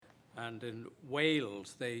And in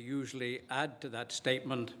Wales, they usually add to that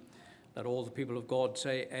statement that all the people of God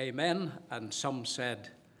say amen, and some said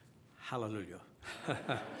hallelujah.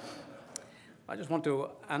 I just want to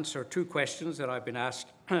answer two questions that I've been asked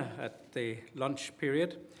at the lunch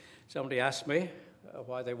period. Somebody asked me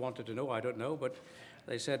why they wanted to know, I don't know, but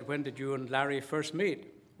they said, when did you and Larry first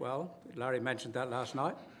meet? Well, Larry mentioned that last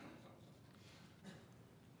night.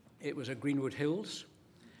 It was at Greenwood Hills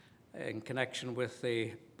in connection with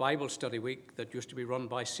the Bible study week that used to be run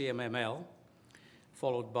by CMML,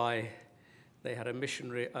 followed by, they had a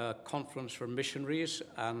missionary conference for missionaries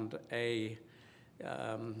and a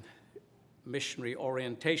missionary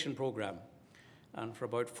orientation program. And for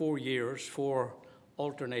about 4 years, 4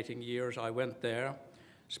 alternating years, I went there,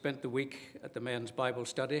 spent the week at the men's Bible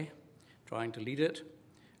study, trying to lead it,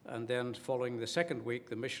 and then following the second week,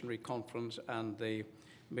 the missionary conference and the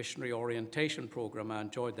missionary orientation program. I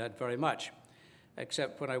enjoyed that very much,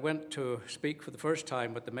 except when I went to speak for the first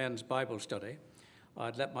time at the men's Bible study,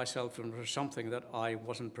 I'd let myself in for something that I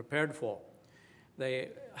wasn't prepared for.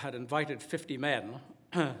 They had invited 50 men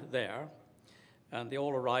there, and they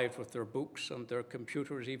all arrived with their books and their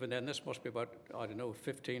computers. Even then, this must be about,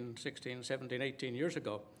 15, 16, 17, 18 years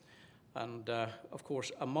ago. And of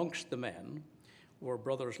course, amongst the men were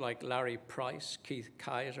brothers like Larry Price, Keith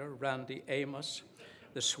Kaiser, Randy Amos,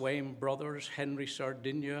 the Swaim brothers, Henry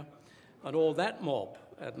Sardinia, and all that mob.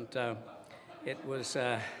 And it was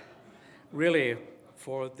really,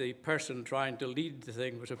 for the person trying to lead the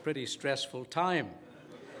thing, was a pretty stressful time.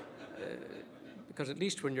 Because at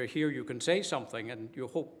least when you're here, you can say something, and you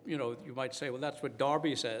hope, you might say, well, that's what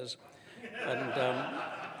Darby says. And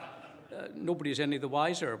nobody's any the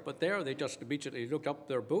wiser. But there, they just immediately looked up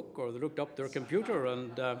their book or they looked up their computer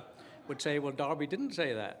and would say, well, Darby didn't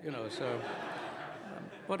say that, so...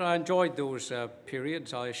 But I enjoyed those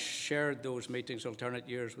periods. I shared those meetings alternate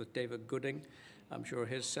years with David Gooding. I'm sure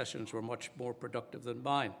his sessions were much more productive than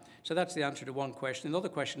mine. So that's the answer to one question. Another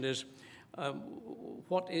question is,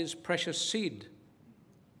 what is precious seed?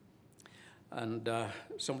 And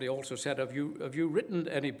somebody also said, have you written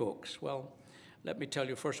any books? Well, let me tell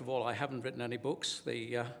you, first of all, I haven't written any books.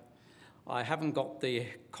 I haven't got the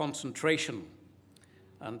concentration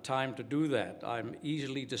and time to do that. I'm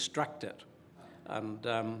easily distracted. And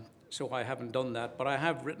so I haven't done that, but I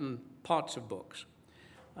have written parts of books.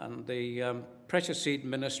 And the Precious Seed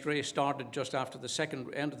Ministry started just after the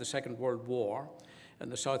end of the Second World War in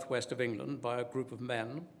the southwest of England by a group of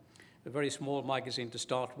men, a very small magazine to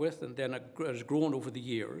start with, and then it has grown over the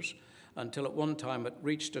years until at one time it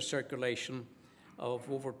reached a circulation of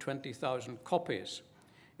over 20,000 copies.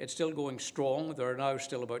 It's still going strong. There are now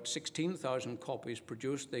still about 16,000 copies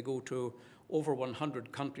produced. They go to over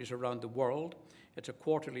 100 countries around the world. It's a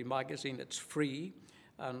quarterly magazine. It's free.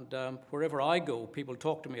 And wherever I go, people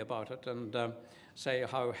talk to me about it and say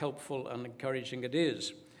how helpful and encouraging it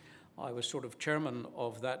is. I was sort of chairman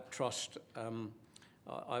of that trust.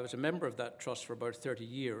 I was a member of that trust for about 30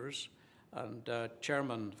 years and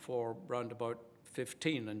chairman for round about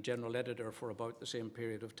 15 and general editor for about the same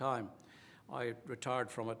period of time. I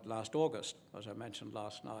retired from it last August, as I mentioned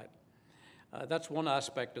last night. That's one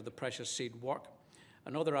aspect of the Precious Seed work.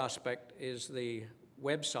 Another aspect is the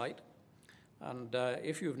website. And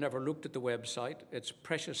if you've never looked at the website, it's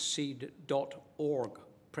preciousseed.org,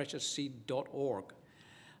 preciousseed.org.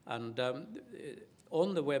 And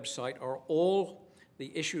on the website are all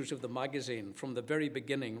the issues of the magazine from the very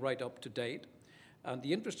beginning right up to date. And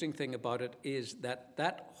the interesting thing about it is that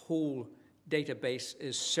that whole database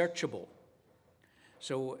is searchable.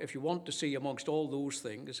 So if you want to see amongst all those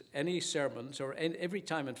things, any sermons, or every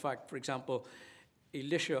time, in fact, for example,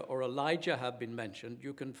 Elisha or Elijah have been mentioned,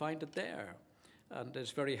 you can find it there. And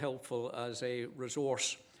it's very helpful as a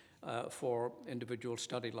resource for individual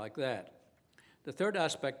study like that. The third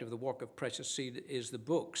aspect of the work of Precious Seed is the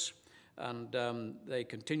books, and they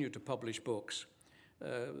continue to publish books.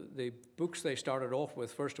 The books they started off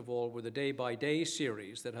with, first of all, were the Day by Day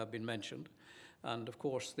series that have been mentioned. And of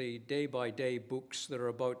course, the Day by Day books, there are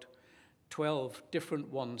about 12 different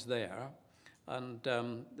ones there. And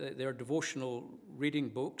they're devotional reading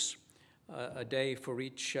books, a day for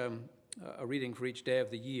each, a reading for each day of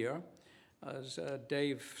the year. As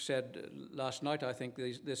Dave said last night, I think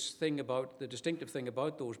this thing about, the distinctive thing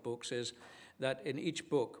about those books is that in each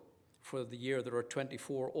book for the year there are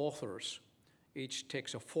 24 authors. Each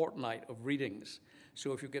takes a fortnight of readings.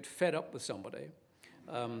 So if you get fed up with somebody,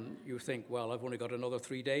 you think, well, I've only got another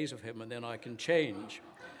 3 days of him and then I can change.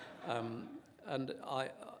 And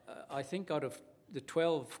I think out of the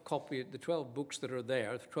 12 books that are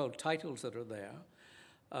there, the 12 titles that are there,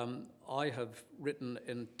 I have written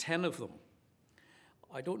in 10 of them.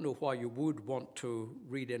 I don't know why you would want to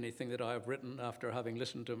read anything that I have written after having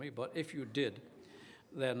listened to me, but if you did,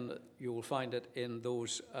 then you will find it in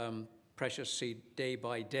those Precious Seed Day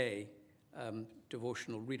by Day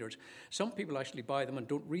devotional readers. Some people actually buy them and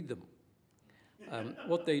don't read them.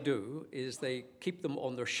 What they do is they keep them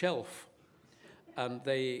on their shelf and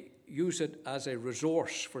they use it as a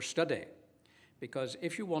resource for study. Because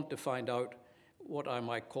if you want to find out what I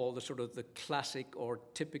might call the sort of the classic or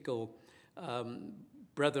typical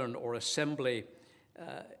brethren or assembly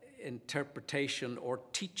interpretation or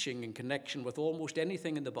teaching in connection with almost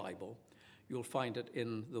anything in the Bible, you'll find it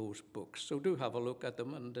in those books. So do have a look at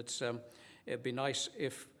them, and it'd be nice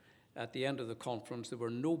if at the end of the conference there were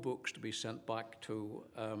no books to be sent back to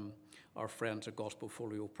our friends at Gospel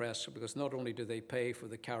Folio Press, because not only do they pay for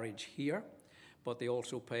the carriage here, but they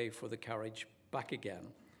also pay for the carriage back again,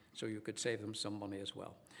 so you could save them some money as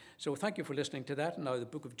well. So thank you for listening to that. And now the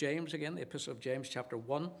book of James again, the Epistle of James, chapter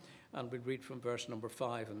 1, and we'll read from verse number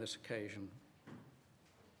 5 on this occasion.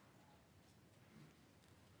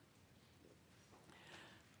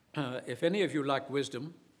 If any of you lack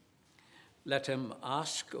wisdom, let him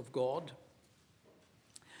ask of God,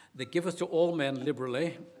 that giveth to all men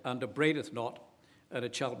liberally, and upbraideth not, and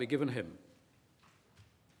it shall be given him.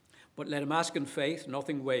 But let him ask in faith,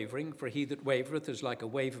 nothing wavering, for he that wavereth is like a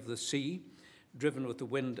wave of the sea, driven with the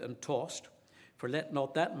wind and tossed. For let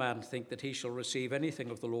not that man think that he shall receive anything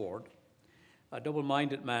of the Lord. A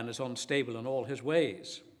double-minded man is unstable in all his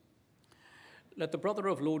ways. Let the brother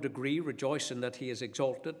of low degree rejoice in that he is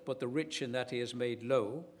exalted, but the rich in that he is made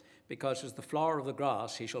low, because as the flower of the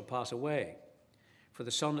grass he shall pass away. For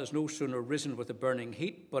the sun is no sooner risen with a burning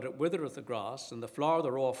heat, but it withereth the grass, and the flower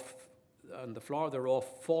thereof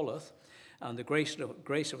falleth, and the grace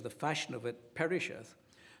of the fashion of it perisheth.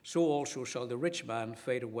 So also shall the rich man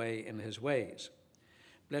fade away in his ways.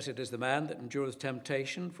 Blessed is the man that endureth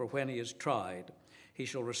temptation, for when he is tried, he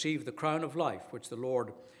shall receive the crown of life, which the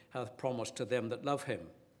Lord hath promised to them that love him.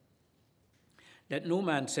 Let no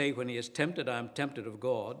man say when he is tempted, I am tempted of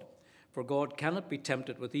God, for God cannot be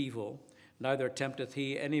tempted with evil, neither tempteth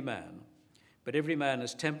he any man. But every man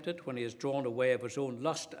is tempted when he is drawn away of his own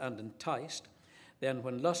lust and enticed. Then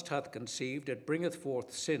when lust hath conceived, it bringeth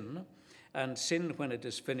forth sin, and sin, when it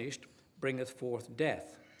is finished, bringeth forth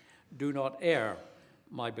death. Do not err,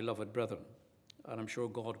 my beloved brethren. And I'm sure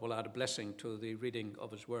God will add a blessing to the reading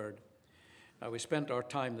of his word. Now, we spent our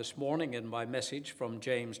time this morning in my message from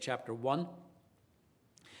James chapter 1,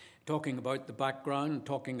 talking about the background,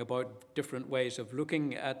 talking about different ways of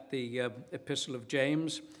looking at the Epistle of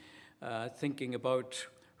James, thinking about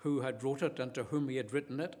who had wrote it and to whom he had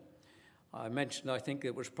written it. I mentioned, I think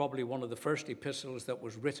it was probably one of the first epistles that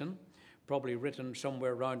was written, probably written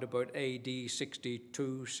somewhere around about AD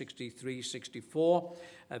 62, 63, 64,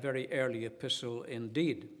 a very early epistle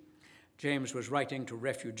indeed. James was writing to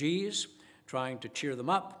refugees, trying to cheer them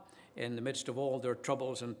up in the midst of all their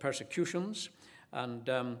troubles and persecutions, and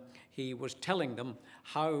he was telling them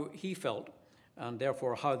how he felt, and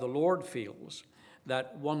therefore how the Lord feels,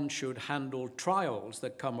 that one should handle trials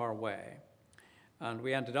that come our way. And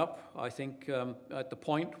we ended up, I think, at the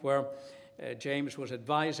point where James was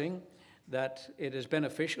advising that it is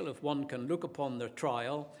beneficial if one can look upon the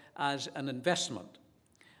trial as an investment.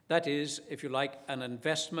 That is, if you like, an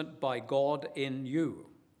investment by God in you.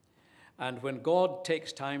 And when God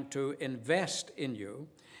takes time to invest in you,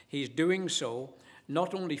 he's doing so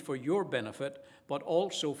not only for your benefit, but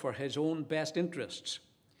also for his own best interests.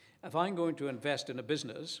 If I'm going to invest in a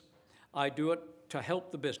business, I do it to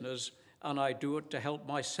help the business, and I do it to help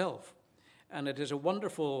myself. And it is a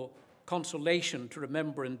wonderful consolation to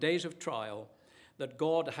remember in days of trial that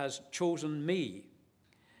God has chosen me.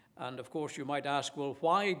 And of course you might ask, well,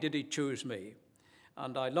 why did he choose me?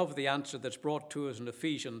 And I love the answer that's brought to us in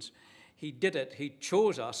Ephesians. He did it, he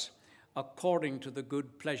chose us according to the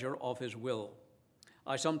good pleasure of his will.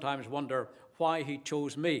 I sometimes wonder why he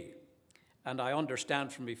chose me. And I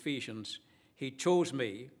understand from Ephesians, he chose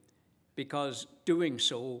me because doing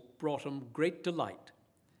so brought him great delight.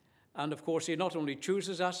 And of course, he not only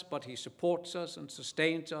chooses us, but he supports us and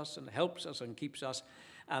sustains us and helps us and keeps us.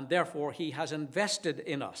 And therefore, he has invested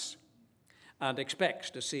in us and expects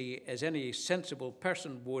to see, as any sensible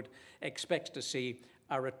person would, expects to see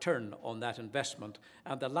a return on that investment.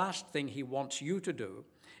 And the last thing he wants you to do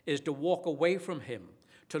is to walk away from him,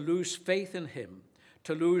 to lose faith in him,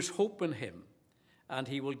 to lose hope in him. And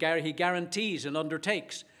he guarantees and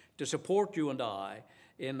undertakes to support you and I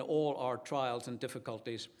in all our trials and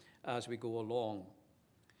difficulties as we go along.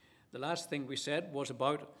 The last thing we said was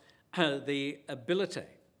about the ability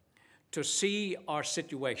to see our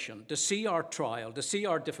situation, to see our trial, to see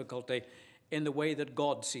our difficulty in the way that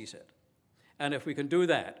God sees it. And if we can do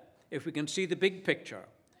that, if we can see the big picture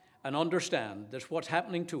and understand that what's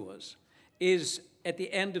happening to us is, at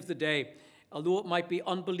the end of the day, although it might be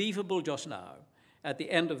unbelievable just now, at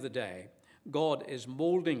the end of the day, God is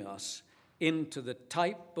molding us into the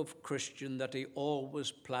type of Christian that he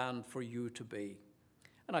always planned for you to be.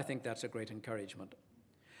 And I think that's a great encouragement.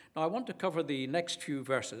 Now, I want to cover the next few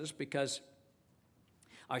verses because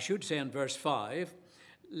I should say in verse 5,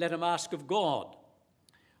 let him ask of God.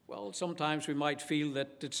 Well, sometimes we might feel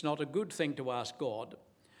that it's not a good thing to ask God.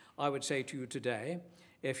 I would say to you today,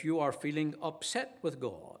 if you are feeling upset with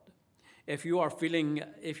God, if you are feeling,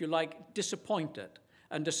 if you like, disappointed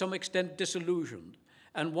and to some extent disillusioned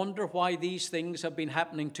and wonder why these things have been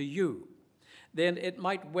happening to you, then it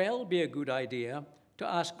might well be a good idea to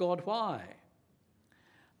ask God why.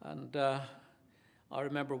 And I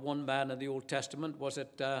remember one man in the Old Testament, was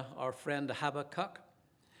it our friend Habakkuk?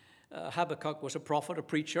 Habakkuk was a prophet, a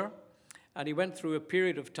preacher, and he went through a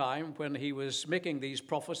period of time when he was making these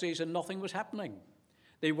prophecies and nothing was happening.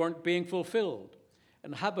 They weren't being fulfilled.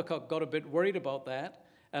 And Habakkuk got a bit worried about that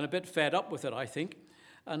and a bit fed up with it, I think.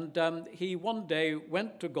 And he one day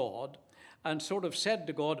went to God and sort of said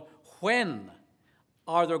to God, when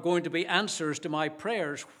are there going to be answers to my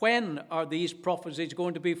prayers? When are these prophecies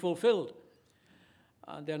going to be fulfilled?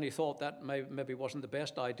 And then he thought that maybe wasn't the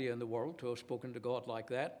best idea in the world to have spoken to God like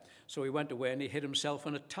that. So he went away and he hid himself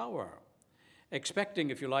in a tower, expecting,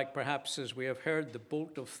 if you like, perhaps, as we have heard, the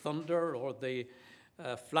bolt of thunder or the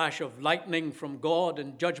flash of lightning from God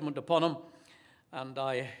in judgment upon him. And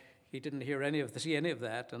he didn't see any of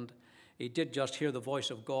that, and he did just hear the voice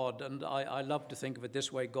of God. And I love to think of it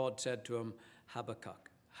this way. God said to him, Habakkuk,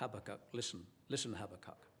 listen,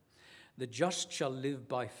 Habakkuk. The just shall live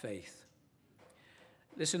by faith.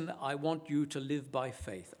 Listen, I want you to live by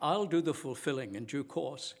faith. I'll do the fulfilling in due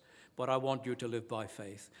course, but I want you to live by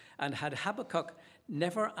faith. And had Habakkuk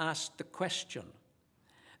never asked the question,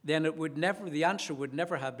 then the answer would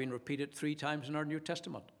never have been repeated 3 times in our New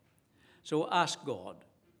Testament. So ask God.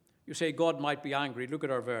 You say God might be angry. Look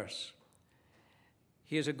at our verse.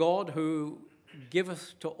 He is a God who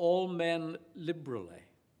giveth to all men liberally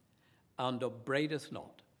and upbraideth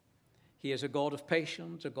not. He is a God of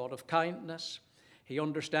patience, a God of kindness. He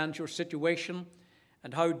understands your situation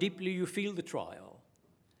and how deeply you feel the trial.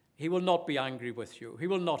 He will not be angry with you. He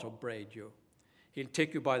will not upbraid you. He'll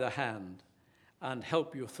take you by the hand and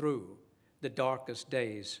help you through the darkest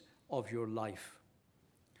days of your life.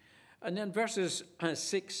 And then verses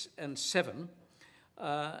 6 and 7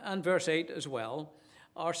 and verse 8 as well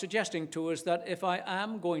are suggesting to us that if I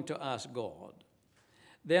am going to ask God,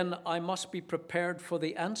 then I must be prepared for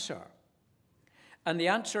the answer. And the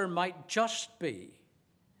answer might just be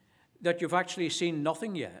that you've actually seen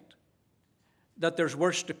nothing yet, that there's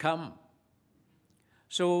worse to come.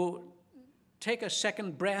 So take a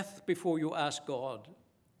second breath before you ask God,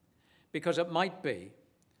 because it might be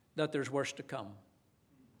that there's worse to come.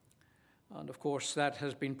 And of course, that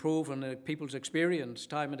has been proven in people's experience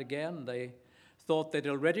time and again. They thought they'd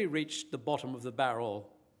already reached the bottom of the barrel,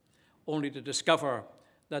 only to discover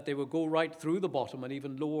that they would go right through the bottom and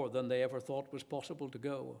even lower than they ever thought was possible to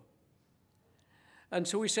go. And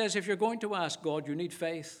so he says, if you're going to ask God, you need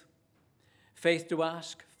faith. Faith to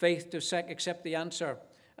ask, faith to accept the answer,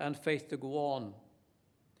 and faith to go on.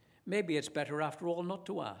 Maybe it's better, after all, not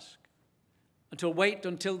to ask. Wait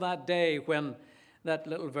until that day when that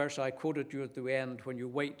little verse I quoted you at the end, when you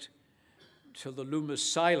wait till the loom is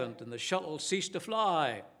silent and the shuttle cease to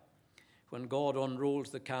fly, when God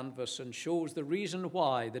unrolls the canvas and shows the reason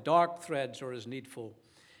why the dark threads are as needful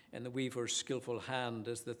in the weaver's skillful hand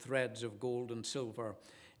as the threads of gold and silver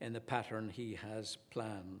in the pattern he has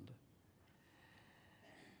planned.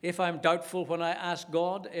 If I'm doubtful when I ask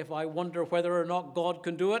God, if I wonder whether or not God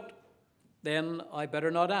can do it, then I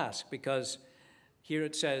better not ask, because here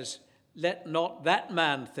it says, let not that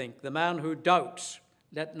man think, the man who doubts,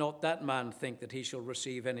 let not that man think that he shall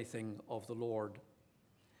receive anything of the Lord.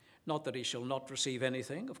 Not that he shall not receive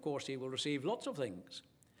anything. Of course, he will receive lots of things.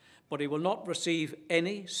 But he will not receive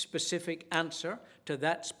any specific answer to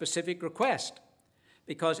that specific request,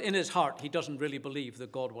 because in his heart he doesn't really believe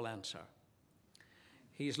that God will answer.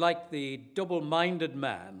 He's like the double-minded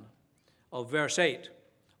man of verse 8,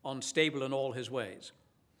 unstable in all his ways.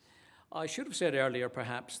 I should have said earlier,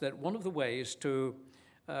 perhaps, that one of the ways to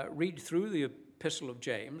read through the epistle of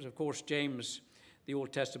James, of course, James, the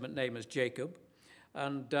Old Testament name is Jacob,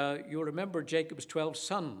 and you'll remember Jacob's 12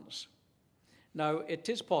 sons. Now, it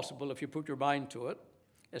is possible if you put your mind to it.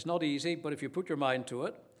 It's not easy, but if you put your mind to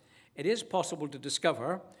it, it is possible to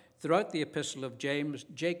discover throughout the epistle of James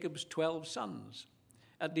Jacob's 12 sons.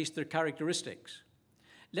 at least their characteristics.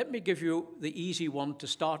 Let me give you the easy one to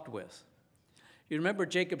start with. You remember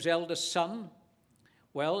Jacob's eldest son?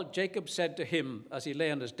 Well, Jacob said to him as he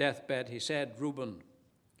lay on his deathbed, he said, Reuben,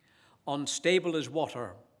 unstable as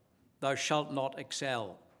water, thou shalt not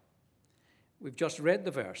excel. We've just read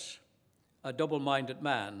the verse. A double-minded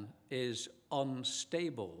man is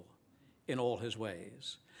unstable in all his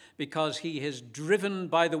ways because he is driven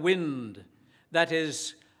by the wind, that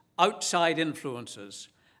is outside influences,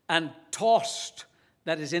 and tossed,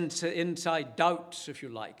 that is inside doubts, if you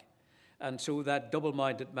like. And so that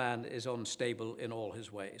double-minded man is unstable in all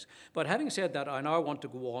his ways. But having said that, I now want to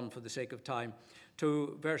go on for the sake of time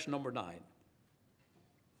to verse number 9.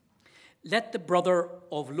 Let the brother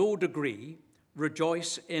of low degree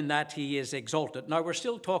rejoice in that he is exalted. Now, we're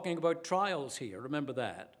still talking about trials here, remember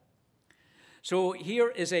that. So here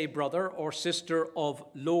is a brother or sister of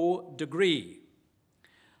low degree.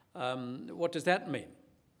 What does that mean?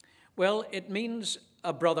 Well, it means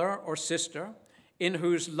a brother or sister in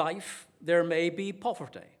whose life there may be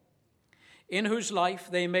poverty, in whose life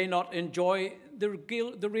they may not enjoy the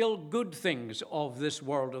real good things of this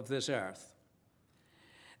world, of this earth.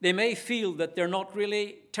 They may feel that they're not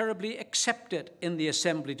really terribly accepted in the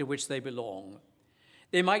assembly to which they belong.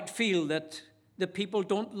 They might feel that the people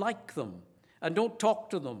don't like them and don't talk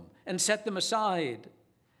to them and set them aside.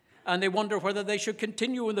 And they wonder whether they should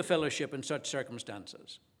continue in the fellowship in such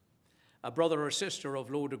circumstances. A brother or sister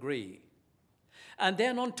of low degree. And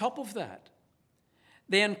then on top of that,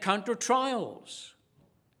 they encounter trials.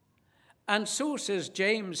 And so says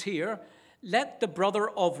James here, let the brother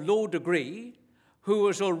of low degree, who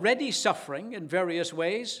is already suffering in various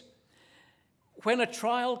ways, when a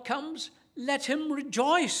trial comes, let him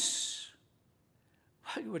rejoice.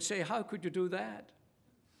 You would say, how could you do that?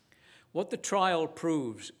 What the trial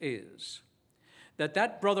proves is that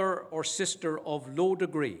that brother or sister of low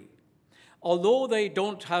degree, although they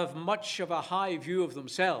don't have much of a high view of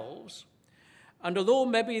themselves, and although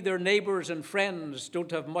maybe their neighbors and friends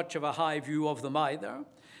don't have much of a high view of them either,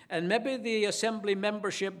 and maybe the assembly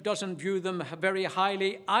membership doesn't view them very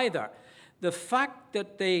highly either, the fact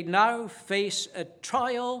that they now face a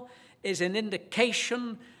trial is an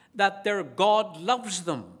indication that their God loves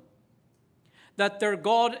them, that their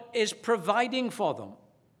God is providing for them.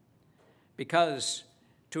 Because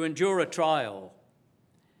to endure a trial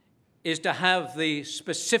is to have the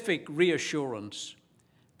specific reassurance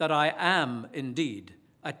that I am indeed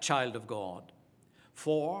a child of God.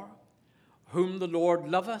 For whom the Lord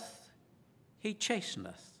loveth, he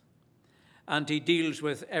chasteneth, and he deals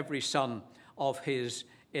with every son of his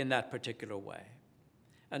in that particular way.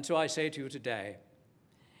 And so I say to you today,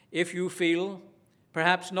 if you feel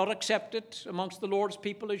perhaps not accepted amongst the Lord's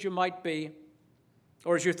people as you might be,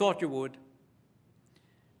 or as you thought you would,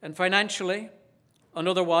 and financially and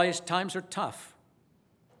otherwise times are tough,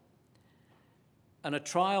 and a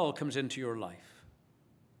trial comes into your life,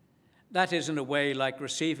 that is in a way like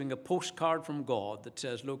receiving a postcard from God that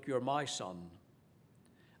says, look, you're my son,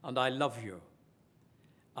 and I love you,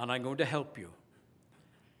 and I'm going to help you.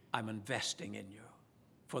 I'm investing in you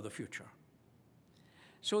for the future.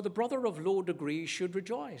 So the brother of low degree should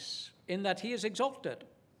rejoice in that he is exalted.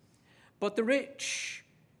 But the rich,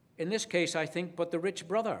 in this case I think, but the rich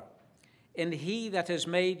brother, in he that is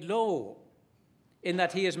made low, in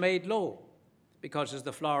that he is made low, because as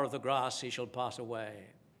the flower of the grass he shall pass away.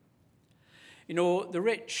 You know, the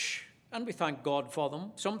rich, and we thank God for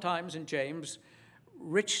them, sometimes in James,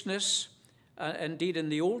 richness, indeed in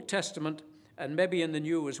the Old Testament, and maybe in the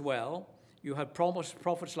New as well, you had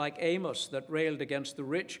prophets like Amos that railed against the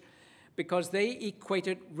rich because they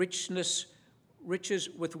equated riches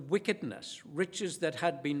with wickedness, riches that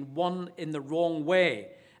had been won in the wrong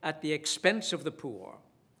way at the expense of the poor.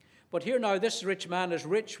 But here now, this rich man is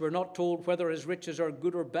rich. We're not told whether his riches are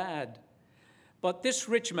good or bad. But this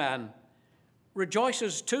rich man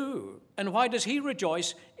rejoices too. And why does he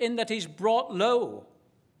rejoice? In that he's brought low.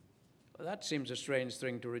 Well, that seems a strange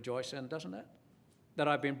thing to rejoice in, doesn't it? That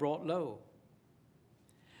I've been brought low.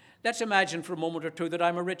 Let's imagine for a moment or two that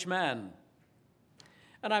I'm a rich man.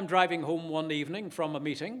 And I'm driving home one evening from a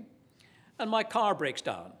meeting, and my car breaks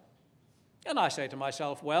down. And I say to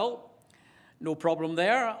myself, well, no problem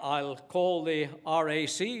there. I'll call the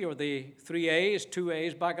RAC or the 3As,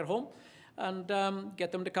 2As back at home and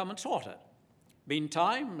get them to come and sort it.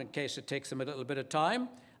 Meantime, in case it takes them a little bit of time,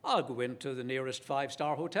 I'll go into the nearest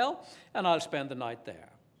 5-star hotel and I'll spend the night there.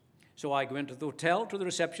 So I go into the hotel to the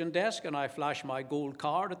reception desk and I flash my gold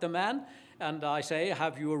card at the man and I say,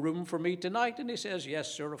 have you a room for me tonight? And he says,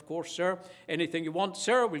 yes, sir, of course, sir. Anything you want,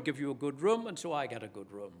 sir, we'll give you a good room. And so I get a good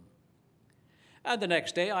room. And the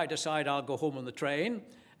next day I decide I'll go home on the train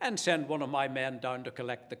and send one of my men down to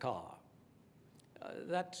collect the car.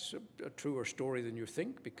 That's a truer story than you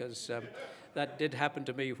think, because that did happen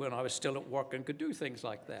to me when I was still at work and could do things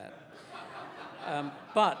like that.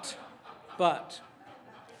 But,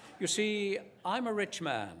 you see, I'm a rich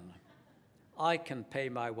man. I can pay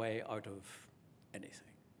my way out of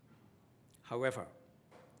anything. However,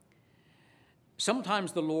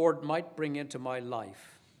 sometimes the Lord might bring into my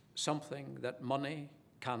life something that money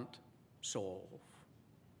can't solve.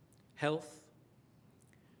 Health,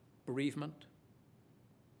 bereavement,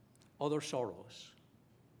 other sorrows.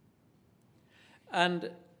 And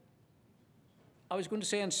I was going to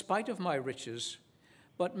say, in spite of my riches,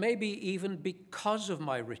 but maybe even because of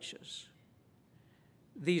my riches,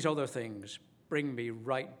 these other things bring me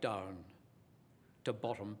right down to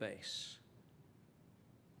bottom base.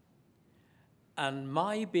 And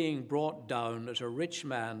my being brought down as a rich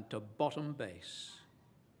man to bottom base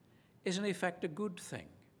is in effect a good thing,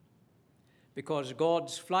 because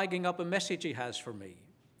God's flagging up a message he has for me,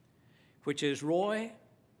 which is, Roy,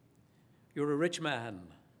 you're a rich man,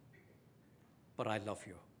 but I love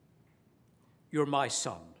you. You're my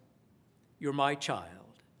son. You're my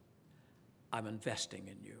child. I'm investing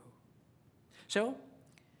in you. So,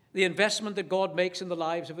 the investment that God makes in the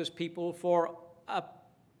lives of his people for a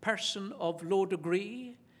person of low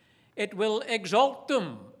degree, it will exalt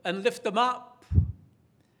them and lift them up.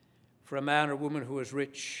 For a man or woman who is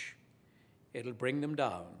rich, it'll bring them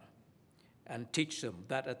down and teach them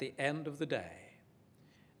that at the end of the day,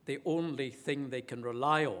 the only thing they can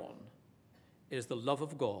rely on is the love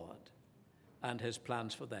of God and his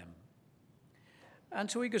plans for them. And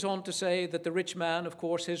so he goes on to say that the rich man, of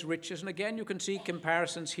course, his riches, and again you can see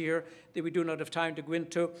comparisons here that we do not have time to go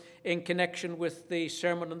into in connection with the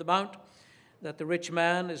Sermon on the Mount, that the rich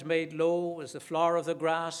man is made low as the flower of the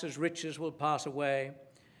grass, his riches will pass away.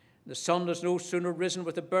 The sun is no sooner risen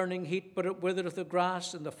with a burning heat, but it withereth the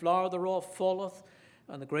grass, and the flower thereof falleth,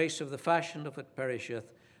 and the grace of the fashion of it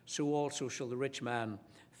perisheth. So also shall the rich man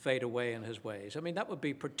fade away in his ways. I mean, that would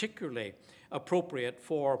be particularly appropriate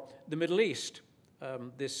for the Middle East,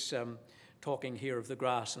 talking here of the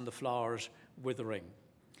grass and the flowers withering.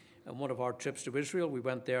 And one of our trips to Israel, we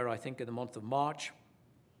went there, I think, in the month of March,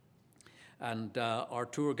 and our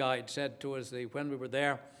tour guide said to us that when we were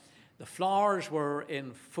there, the flowers were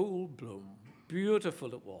in full bloom.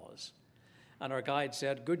 Beautiful it was. And our guide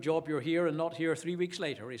said, good job you're here and not here 3 weeks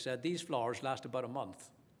later. He said, these flowers last about a month,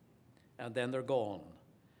 and then they're gone.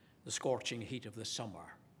 The scorching heat of the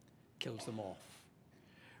summer kills them off.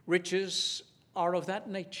 Riches are of that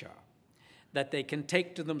nature, that they can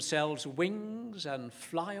take to themselves wings and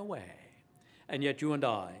fly away. And yet you and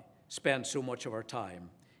I spend so much of our time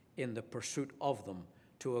in the pursuit of them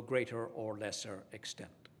to a greater or lesser extent.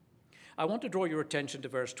 I want to draw your attention to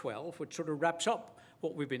verse 12, which sort of wraps up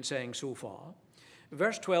what we've been saying so far.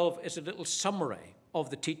 Verse 12 is a little summary of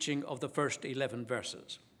the teaching of the first 11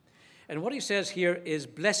 verses. And what he says here is,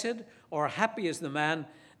 blessed or happy is the man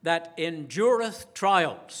that endureth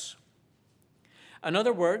trials. In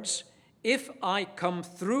other words, if I come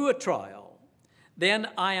through a trial, then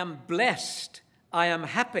I am blessed, I am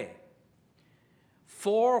happy.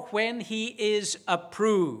 For when he is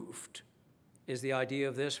approved, is the idea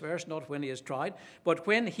of this verse, not when he is tried, but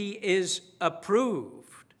when he is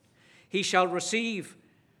approved, he shall receive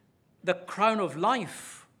the crown of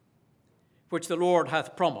life, which the Lord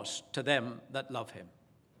hath promised to them that love him.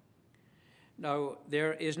 Now,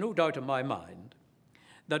 there is no doubt in my mind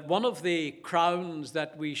that one of the crowns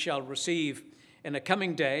that we shall receive in a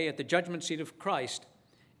coming day at the judgment seat of Christ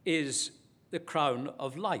is the crown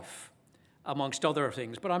of life, amongst other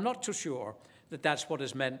things. But I'm not so sure that that's what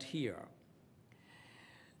is meant here.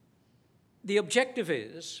 The objective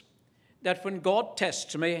is that when God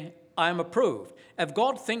tests me, I am approved. If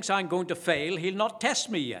God thinks I'm going to fail, he'll not test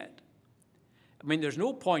me yet. I mean, there's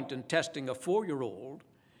no point in testing a 4-year-old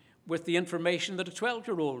with the information that a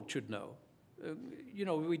 12-year-old should know.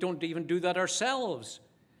 We don't even do that ourselves.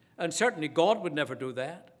 And certainly God would never do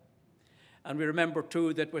that. And we remember,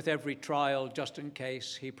 too, that with every trial, just in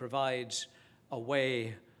case, he provides a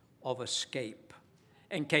way of escape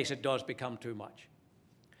in case it does become too much.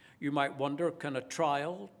 You might wonder, can a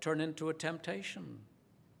trial turn into a temptation?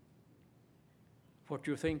 What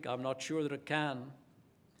do you think? I'm not sure that it can.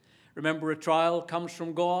 Remember, a trial comes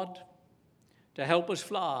from God to help us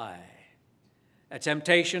fly. A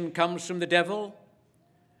temptation comes from the devil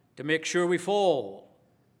to make sure we fall.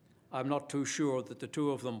 I'm not too sure that the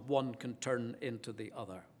two of them, one can turn into the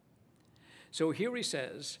other. So here he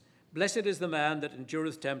says, blessed is the man that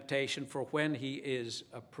endureth temptation, for when he is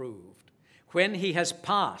approved. when he has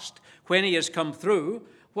passed, when he has come through,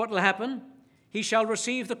 what will happen? He shall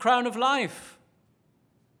receive the crown of life.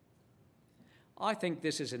 I think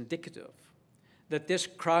this is indicative that this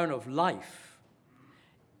crown of life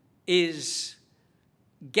is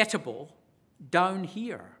gettable down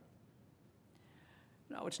here.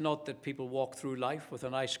 Now, it's not that people walk through life with a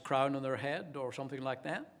nice crown on their head or something like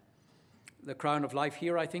that. The crown of life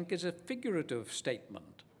here, I think, is a figurative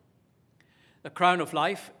statement. The crown of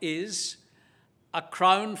life is a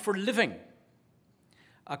crown for living.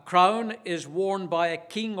 A crown is worn by a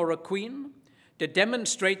king or a queen to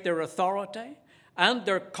demonstrate their authority and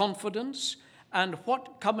their confidence. And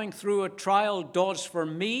what coming through a trial does for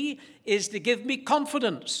me is to give me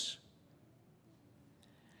confidence.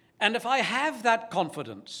 And if I have that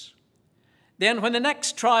confidence, then when the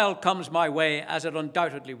next trial comes my way, as it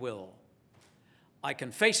undoubtedly will, I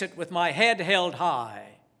can face it with my head held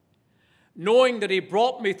high, knowing that he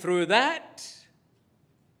brought me through that.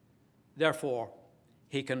 Therefore,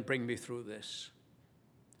 he can bring me through this,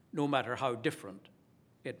 no matter how different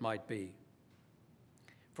it might be.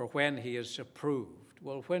 For when he is approved,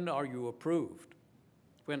 well, when are you approved?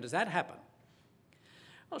 When does that happen?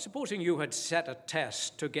 Well, supposing you had set a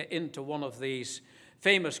test to get into one of these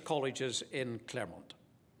famous colleges in Claremont,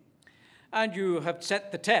 and you have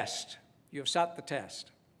set the test, you've sat the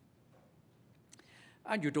test,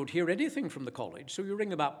 and you don't hear anything from the college, so you ring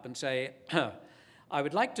them up and say, I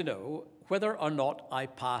would like to know whether or not I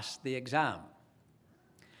passed the exam.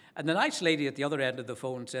 And the nice lady at the other end of the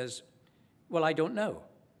phone says, well, I don't know.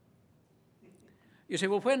 You say,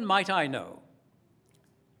 well, when might I know?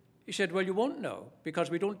 He said, well, you won't know because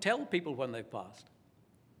we don't tell people when they've passed.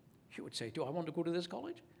 You would say, do I want to go to this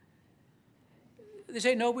college? They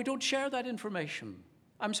say, no, we don't share that information.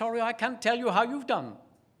 I'm sorry, I can't tell you how you've done.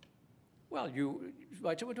 Well,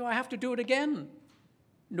 I said, well, do I have to do it again?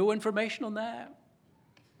 No information on that.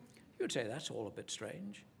 You'd say, that's all a bit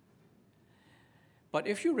strange. But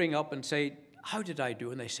if you ring up and say, how did I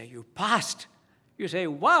do? And they say, you passed. You say,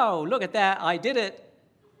 wow, look at that, I did it.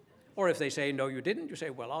 Or if they say, no, you didn't, you say,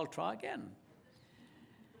 well, I'll try again.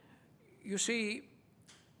 You see,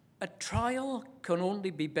 a trial can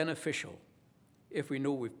only be beneficial if we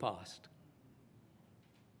know we've passed.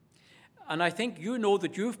 And I think you know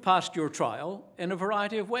that you've passed your trial in a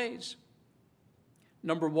variety of ways.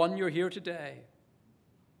 Number one, you're here today.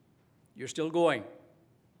 You're still going.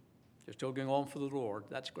 You're still going on for the Lord.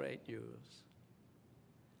 That's great news.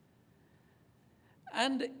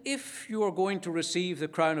 And if you are going to receive the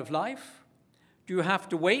crown of life, do you have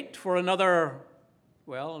to wait for another,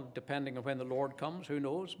 well, depending on when the Lord comes, who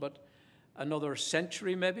knows, but another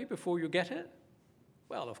century maybe before you get it?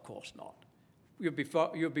 Well, of course not. You'd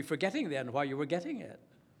be forgetting then why you were getting it.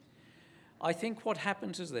 I think what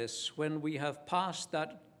happens is this: when we have passed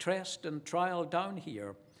that test and trial down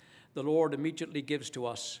here, the Lord immediately gives to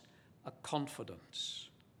us a confidence,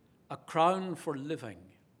 a crown for living.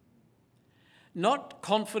 Not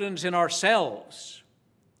confidence in ourselves,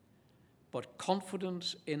 but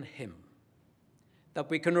confidence in him, that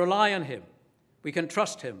we can rely on him, we can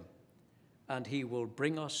trust him, and he will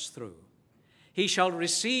bring us through. He shall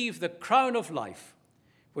receive the crown of life,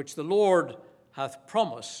 which the Lord hath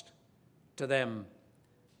promised to them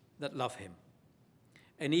that love him.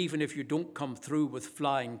 And even if you don't come through with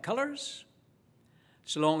flying colors,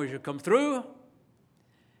 so long as you come through,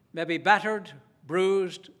 maybe battered,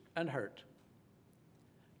 bruised, and hurt,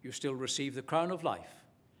 you still receive the crown of life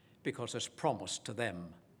because it's promised to them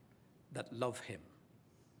that love him.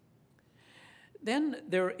 Then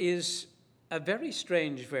there is a very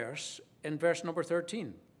strange verse in verse number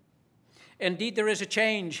 13. Indeed, there is a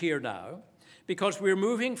change here now because we're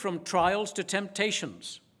moving from trials to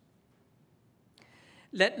temptations.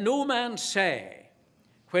 Let no man say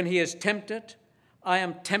when he is tempted, I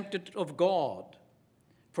am tempted of God.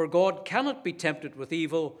 For God cannot be tempted with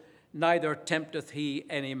evil, neither tempteth he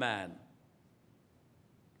any man.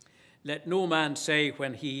 Let no man say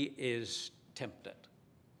when he is tempted.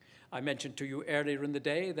 I mentioned to you earlier in the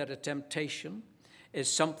day that a temptation is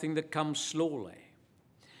something that comes slowly.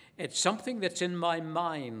 It's something that's in my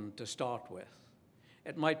mind to start with.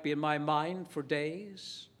 It might be in my mind for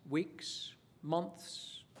days, weeks,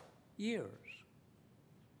 months, years.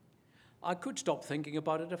 I could stop thinking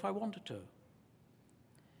about it if I wanted to.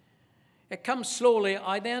 It comes slowly.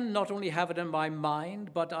 I then not only have it in my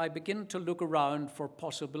mind, but I begin to look around for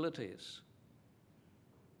possibilities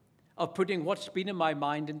of putting what's been in my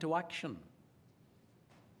mind into action.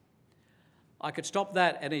 I could stop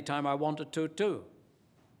that anytime I wanted to, too.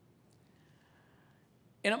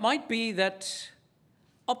 And it might be that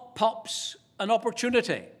up pops an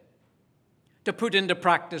opportunity to put into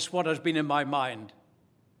practice what has been in my mind.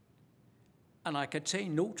 And I could say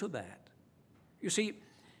no to that. You see,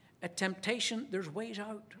 a temptation, there's ways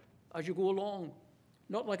out as you go along.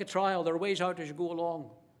 Not like a trial, there are ways out as you go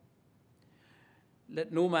along.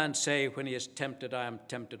 Let no man say when he is tempted, I am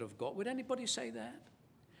tempted of God. Would anybody say that?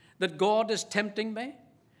 That God is tempting me?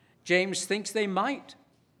 James thinks they might.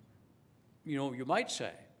 You might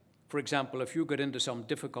say, for example, if you get into some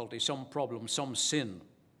difficulty, some problem, some sin,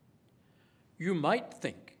 you might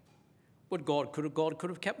think, but God could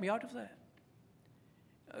have kept me out of that.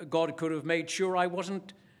 God could have made sure I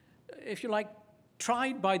wasn't, if you like,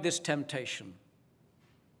 tried by this temptation.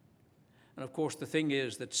 And of course, the thing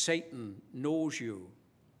is that Satan knows you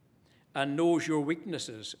and knows your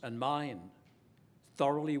weaknesses and mine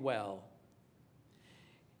thoroughly well.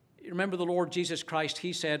 You remember the Lord Jesus Christ,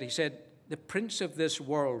 he said, the prince of this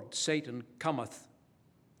world, Satan, cometh,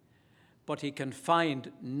 but he can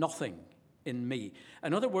find nothing in me.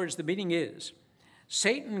 In other words, the meaning is,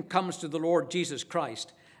 Satan comes to the Lord Jesus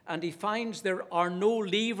Christ and he finds there are no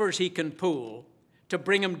levers he can pull to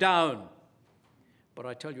bring him down. But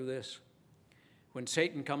I tell you this, when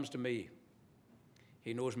Satan comes to me,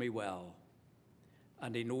 he knows me well,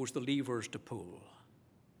 and he knows the levers to pull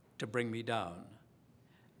to bring me down,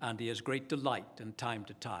 and he has great delight in time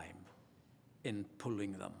to time in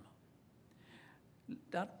pulling them.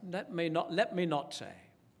 Let me not say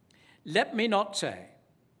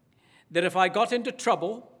that if I got into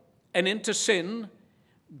trouble and into sin,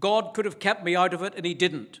 God could have kept me out of it, and he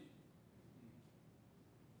didn't.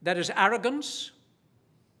 That is arrogance,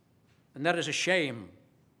 and that is a shame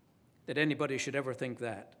that anybody should ever think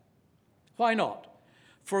that. Why not?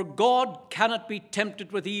 For God cannot be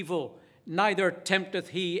tempted with evil, neither tempteth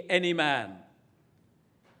he any man.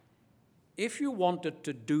 If you wanted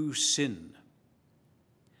to do sin,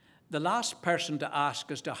 the last person to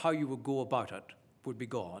ask as to how you would go about it would be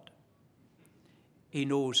God. He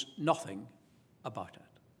knows nothing about it.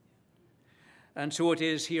 And so it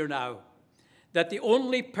is here now that the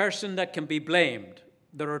only person that can be blamed,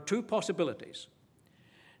 there are two possibilities.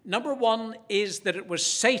 Number one is that it was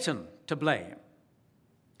Satan to blame.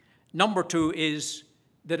 Number two is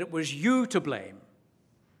that it was you to blame.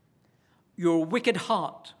 Your wicked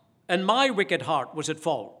heart and my wicked heart was at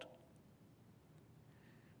fault.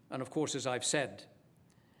 And of course, as I've said,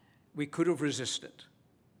 we could have resisted.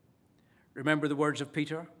 Remember the words of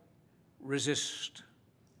Peter? Resist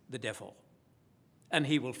the devil, and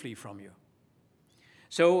he will flee from you.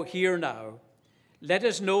 So here now, let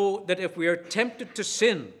us know that if we are tempted to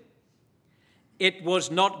sin, it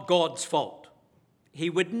was not God's fault. He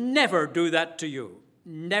would never do that to you.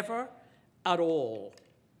 Never at all.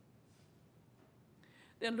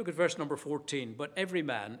 Then look at verse number 14. But every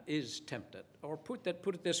man is tempted. Or put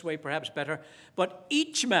it this way, perhaps better. But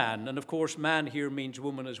each man, and of course man here means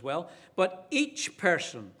woman as well, but each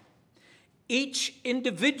person, each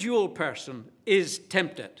individual person is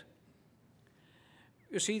tempted.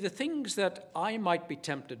 You see, the things that I might be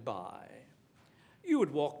tempted by, you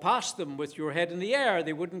would walk past them with your head in the air.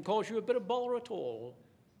 They wouldn't cause you a bit of bother at all.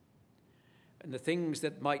 And the things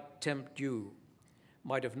that might tempt you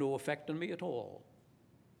might have no effect on me at all.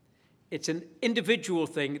 It's an individual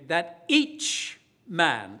thing that each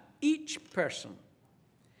man, each person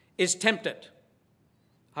is tempted.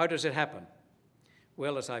 How does it happen?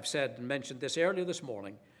 Well, as I've said and mentioned this earlier this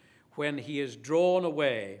morning, when he is drawn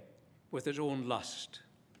away with his own lust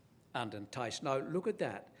and enticed. Now, look at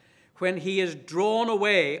that. When he is drawn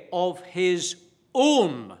away of his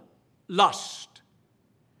own lust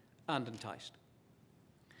and enticed.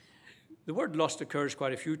 The word lust occurs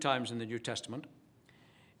quite a few times in the New Testament.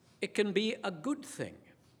 It can be a good thing.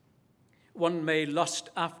 One may lust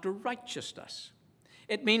after righteousness.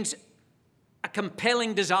 It means a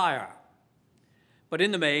compelling desire. But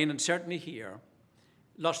in the main, and certainly here,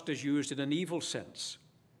 lust is used in an evil sense.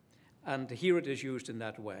 And here it is used in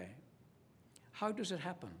that way. How does it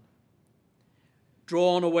happen?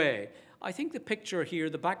 Drawn away. I think the picture here,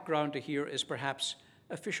 the background to here is perhaps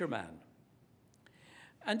a fisherman.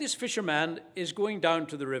 And this fisherman is going down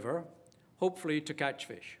to the river, hopefully to catch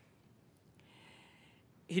fish.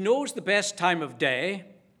 He knows the best time of day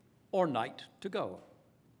or night to go.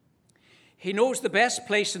 He knows the best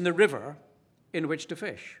place in the river in which to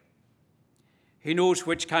fish. He knows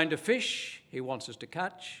which kind of fish he wants us to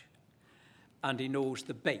catch, and he knows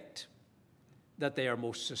the bait that they are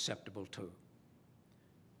most susceptible to.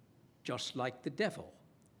 Just like the devil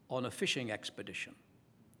on a fishing expedition.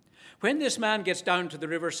 When this man gets down to the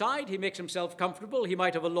riverside, he makes himself comfortable. He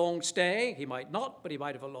might have a long stay. He might not, but he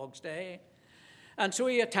might have a long stay. And so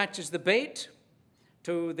he attaches the bait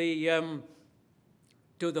to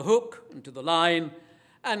to the hook and to the line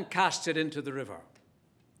and casts it into the river.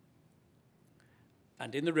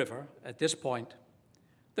 And in the river, at this point,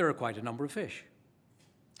 there are quite a number of fish.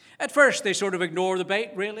 At first, they sort of ignore the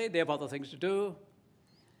bait, really. They have other things to do.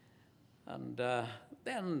 And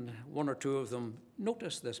then one or two of them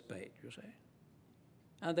notice this bait, you see,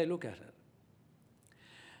 and they look at it.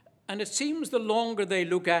 And it seems the longer they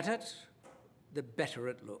look at it, the better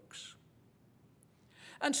it looks.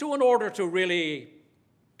 And so in order to really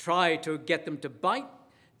try to get them to bite,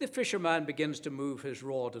 the fisherman begins to move his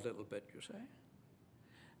rod a little bit, you see.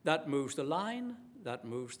 That moves the line, that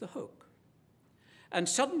moves the hook. And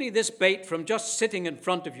suddenly this bait, from just sitting in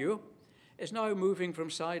front of you, is now moving from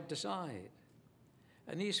side to side.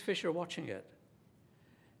 And these fish are watching it.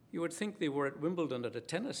 You would think they were at Wimbledon at a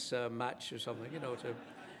tennis match or something,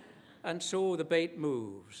 and so the bait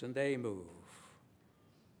moves and they move.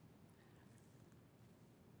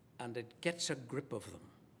 And it gets a grip of them.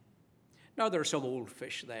 Now, there are some old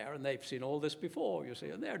fish there, and they've seen all this before, you see,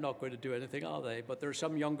 and they're not going to do anything, are they? But there are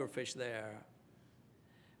some younger fish there,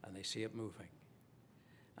 and they see it moving,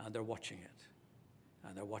 and they're watching it,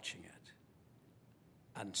 and they're watching it.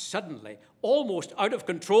 And suddenly, almost out of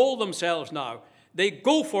control themselves now, they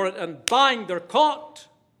go for it, and bang, they're caught,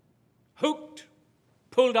 hooked,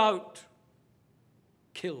 pulled out,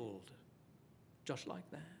 killed, just like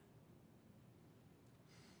that.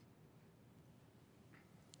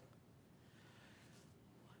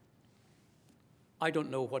 I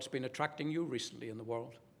don't know what's been attracting you recently in the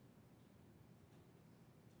world,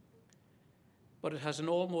 but it has an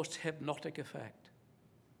almost hypnotic effect.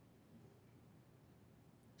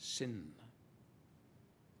 Sin.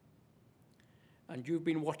 And you've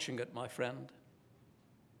been watching it, my friend,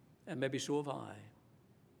 and maybe so have I.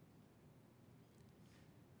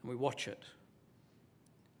 And we watch it,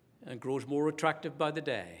 and it grows more attractive by the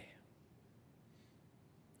day.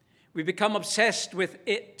 We become obsessed with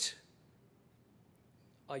it.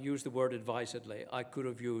 I use the word advisedly. I could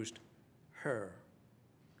have used her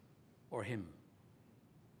or him.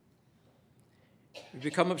 We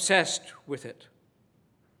become obsessed with it.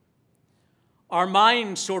 Our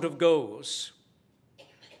mind sort of goes.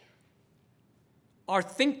 Our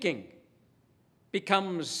thinking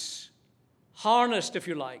becomes harnessed, if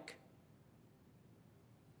you like.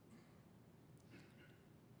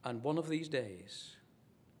 And one of these days,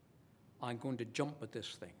 I'm going to jump at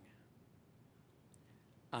this thing,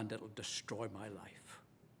 and it'll destroy my life.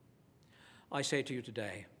 I say to you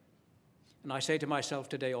today, and I say to myself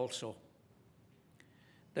today also,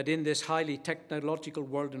 that in this highly technological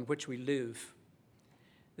world in which we live,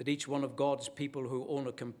 that each one of God's people who own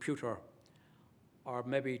a computer are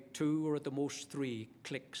maybe 2 or at the most 3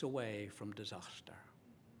 clicks away from disaster.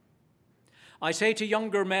 I say to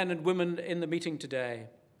younger men and women in the meeting today,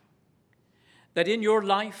 that in your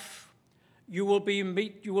life you will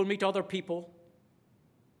meet other people.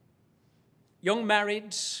 Young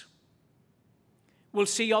marrieds will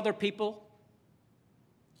see other people,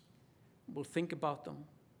 will think about them,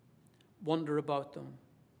 wonder about them,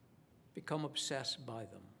 become obsessed by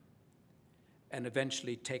them, and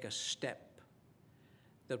eventually take a step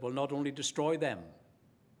that will not only destroy them,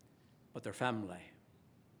 but their family,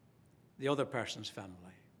 the other person's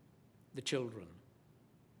family, the children,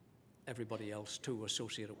 everybody else too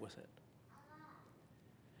associated with it.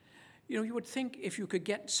 You would think if you could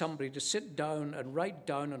get somebody to sit down and write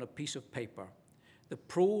down on a piece of paper the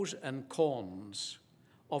pros and cons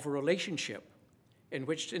of a relationship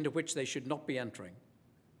into which they should not be entering,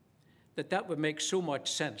 that would make so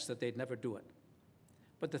much sense that they'd never do it.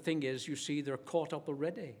 But the thing is, you see, they're caught up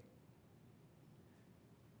already.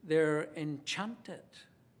 They're enchanted.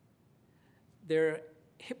 They're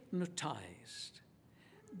hypnotized.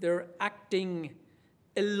 They're acting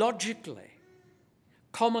illogically.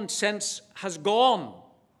 Common sense has gone.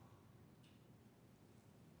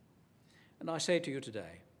 And I say to you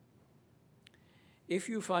today, if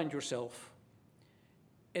you find yourself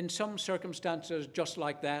in some circumstances just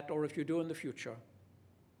like that, or if you do in the future,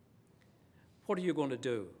 what are you going to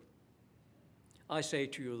do? I say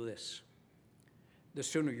to you this: the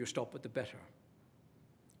sooner you stop it, the better.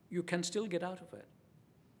 You can still get out of it.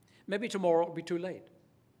 Maybe tomorrow it'll be too late.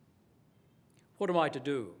 What am I to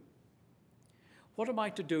do? What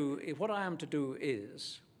I am to do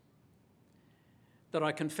is that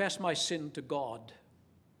I confess my sin to God,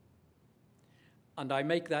 and I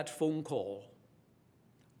make that phone call,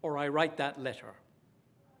 or I write that letter,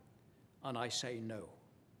 and I say no.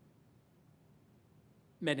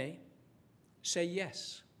 Many say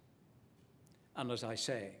yes. And as I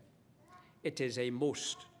say, it is a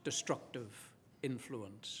most destructive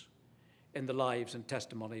influence in the lives and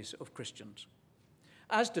testimonies of Christians.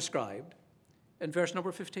 as described in verse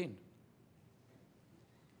number 15.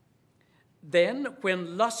 Then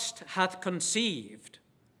when lust hath conceived,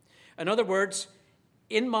 in other words,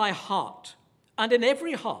 in my heart and in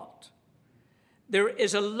every heart, there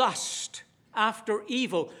is a lust after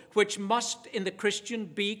evil which must in the Christian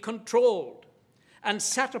be controlled and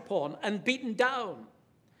sat upon and beaten down.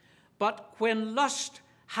 But when lust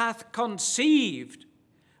hath conceived,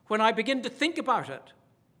 when I begin to think about it,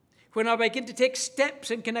 when I begin to take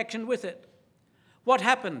steps in connection with it, what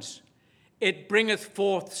happens? It bringeth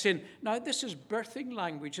forth sin. Now, this is birthing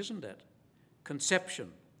language, isn't it?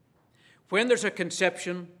 Conception. When there's a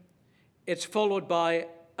conception, it's followed by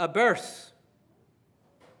a birth,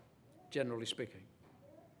 generally speaking.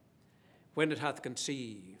 When it hath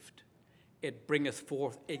conceived, it bringeth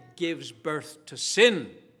forth, it gives birth to sin.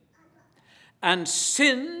 And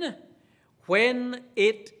sin, when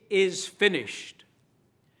it is finished,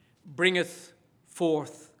 bringeth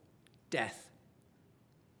forth death.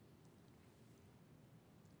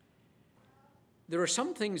 There are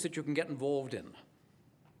some things that you can get involved in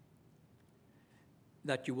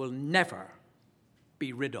that you will never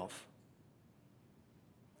be rid of,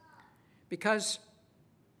 because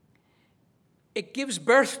it gives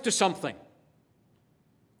birth to something.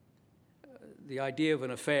 The idea of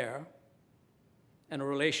an affair and a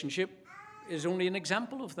relationship is only an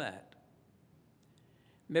example of that.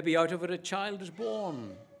 Maybe out of it a child is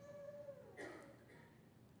born.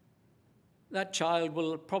 That child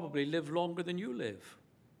will probably live longer than you live.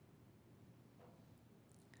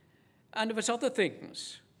 And if it's other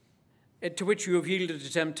things to which you have yielded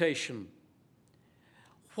to temptation,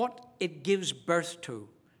 what it gives birth to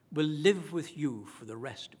will live with you for the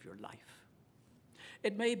rest of your life.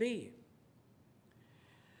 It may be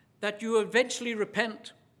that you eventually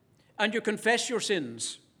repent and you confess your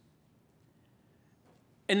sins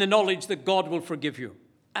in the knowledge that God will forgive you,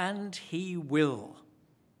 and He will.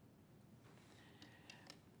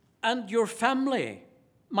 And your family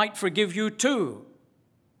might forgive you too.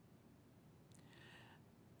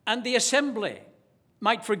 And the assembly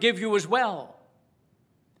might forgive you as well.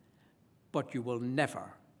 But you will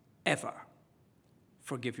never, ever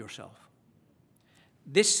forgive yourself.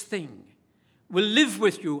 This thing will live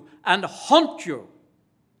with you and haunt you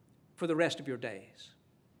for the rest of your days.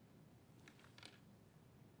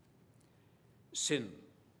 Sin,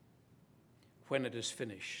 when it is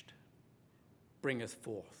finished, bringeth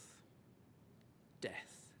forth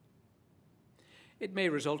death. It may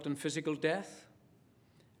result in physical death,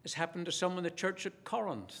 as happened to some in the church at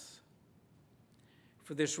Corinth.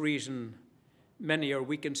 For this reason, many are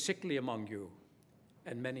weak and sickly among you,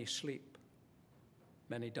 and many sleep,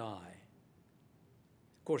 many die.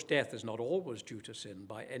 Of course, death is not always due to sin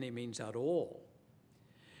by any means at all.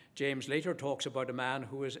 James later talks about a man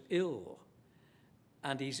who is ill,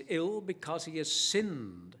 and he's ill because he has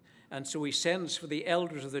sinned. And so he sends for the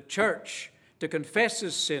elders of the church to confess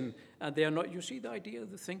his sin, and they are not. You see the idea of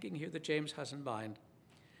the thinking here that James has in mind.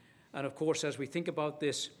 And of course, as we think about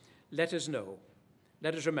this, let us know,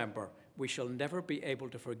 let us remember, we shall never be able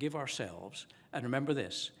to forgive ourselves. And remember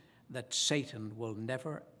this, that Satan will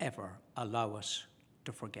never, ever allow us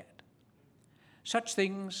to forget. Such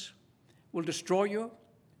things will destroy you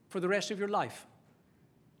for the rest of your life.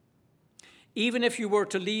 Even if you were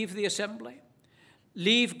to leave the assembly,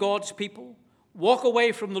 leave God's people, walk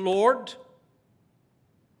away from the Lord,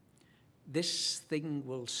 this thing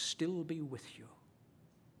will still be with you.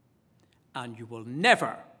 And you will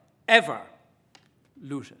never, ever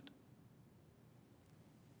lose it.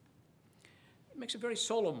 It makes it very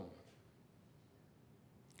solemn.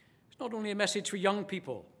 It's not only a message for young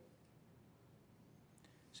people,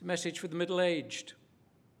 it's a message for the middle-aged.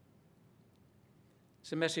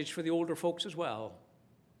 It's a message for the older folks as well,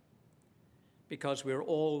 because we're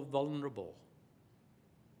all vulnerable.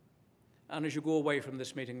 And as you go away from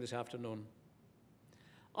this meeting this afternoon,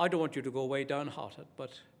 I don't want you to go away downhearted,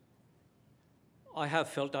 but I have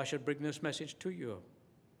felt I should bring this message to you.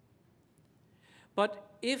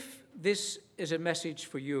 But if this is a message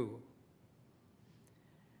for you,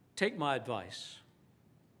 take my advice.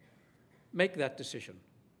 Make that decision.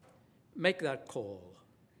 Make that call.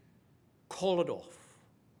 Call it off.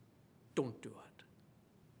 Don't do it.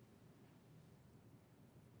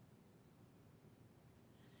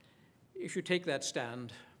 If you take that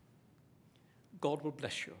stand, God will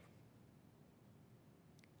bless you.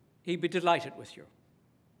 He'd be delighted with you.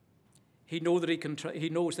 He knows that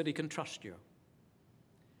he can trust you.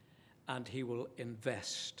 And he will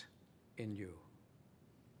invest in you.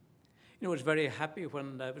 You know, it was very happy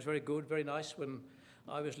when, it was very good, very nice when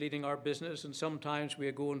I was leading our business, and sometimes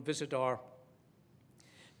we go and visit our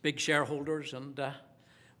big shareholders, and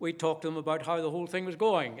we'd talk to them about how the whole thing was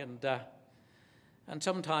going. And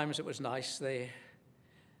sometimes it was nice. They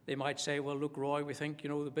might say, well, look, Roy, we think,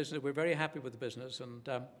 the business, we're very happy with the business, and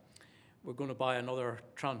we're going to buy another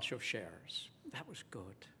tranche of shares. That was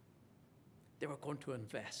good. They were going to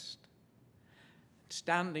invest.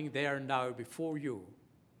 Standing there now before you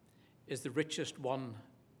is the richest one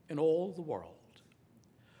in all the world,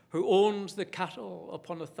 who owns the cattle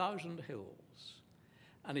upon 1,000 hills,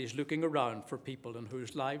 and he's looking around for people in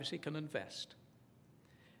whose lives he can invest.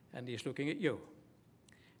 And he's looking at you,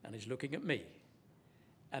 and he's looking at me,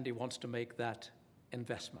 and he wants to make that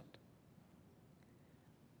investment.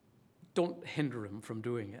 Don't hinder him from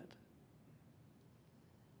doing it.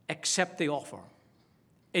 Accept the offer.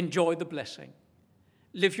 Enjoy the blessing.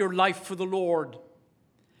 Live your life for the Lord.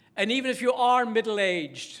 And even if you are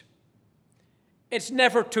middle-aged, it's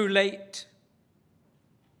never too late.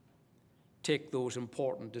 Take those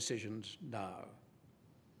important decisions now.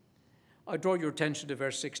 I draw your attention to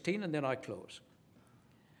verse 16, and then I close.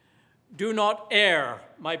 Do not err,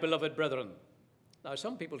 my beloved brethren. Now,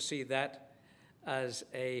 some people see that as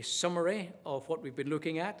a summary of what we've been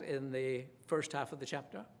looking at in the first half of the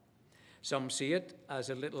chapter. Some see it as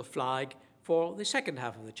a little flag for the second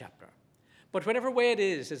half of the chapter. But whatever way it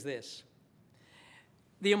is this.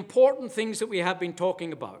 The important things that we have been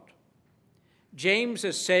talking about, James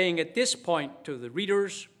is saying at this point to the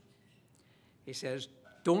readers, he says,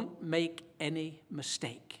 don't make any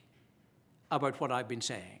mistake about what I've been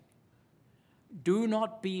saying. Do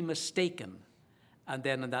not be mistaken. And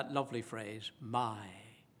then in that lovely phrase, my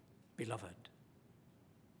beloved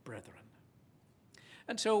brethren.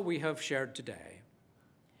 And so we have shared today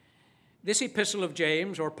this epistle of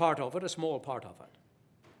James, or part of it, a small part of it.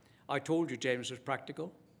 I told you James was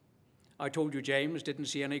practical. I told you James didn't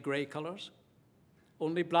see any gray colors,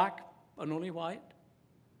 only black and only white.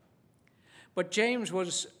 But James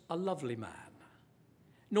was a lovely man,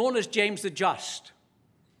 known as James the Just,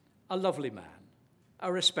 a lovely man,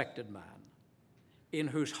 a respected man, in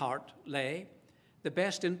whose heart lay the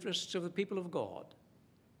best interests of the people of God.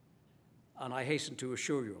 And I hasten to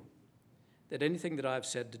assure you that anything that I've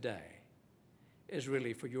said today is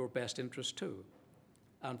really for your best interest too,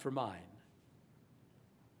 and for mine.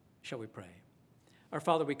 Shall we pray? Our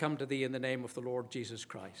Father, we come to Thee in the name of the Lord Jesus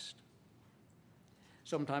Christ.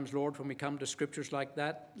 Sometimes, Lord, when we come to scriptures like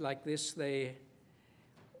this, they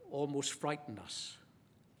almost frighten us.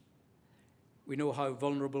 We know how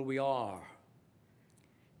vulnerable we are.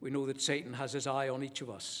 We know that Satan has his eye on each of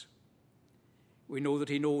us. We know that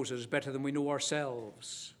he knows us better than we know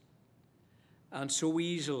ourselves. And so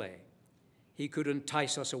easily he could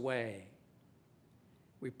entice us away.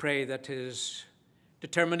 We pray that his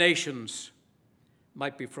determinations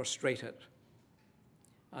might be frustrated,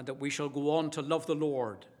 and that we shall go on to love the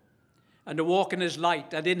Lord and to walk in his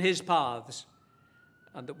light and in his paths,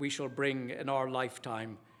 and that we shall bring in our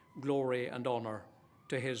lifetime glory and honor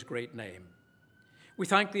to his great name. We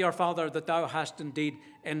thank thee, our Father, that thou hast indeed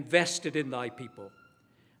invested in thy people,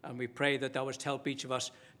 and we pray that thou wouldst help each of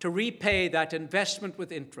us to repay that investment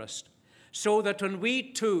with interest, so that when we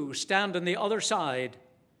too stand on the other side,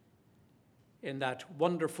 in that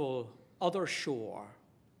wonderful other shore,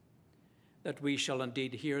 that we shall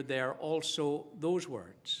indeed hear there also those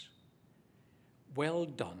words, well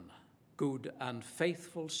done, good and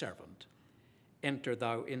faithful servant, enter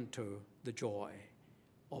thou into the joy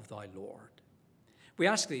of thy Lord. We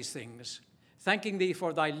ask these things, thanking thee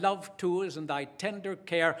for thy love to us and thy tender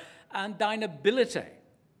care and thine ability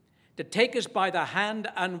to take us by the hand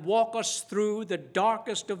and walk us through the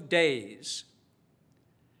darkest of days.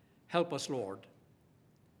 Help us, Lord,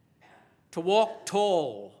 to walk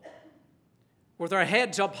tall with our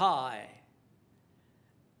heads up high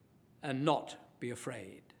and not be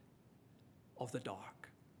afraid of the dark.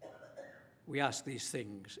 We ask these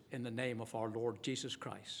things in the name of our Lord Jesus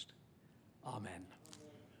Christ. Amen.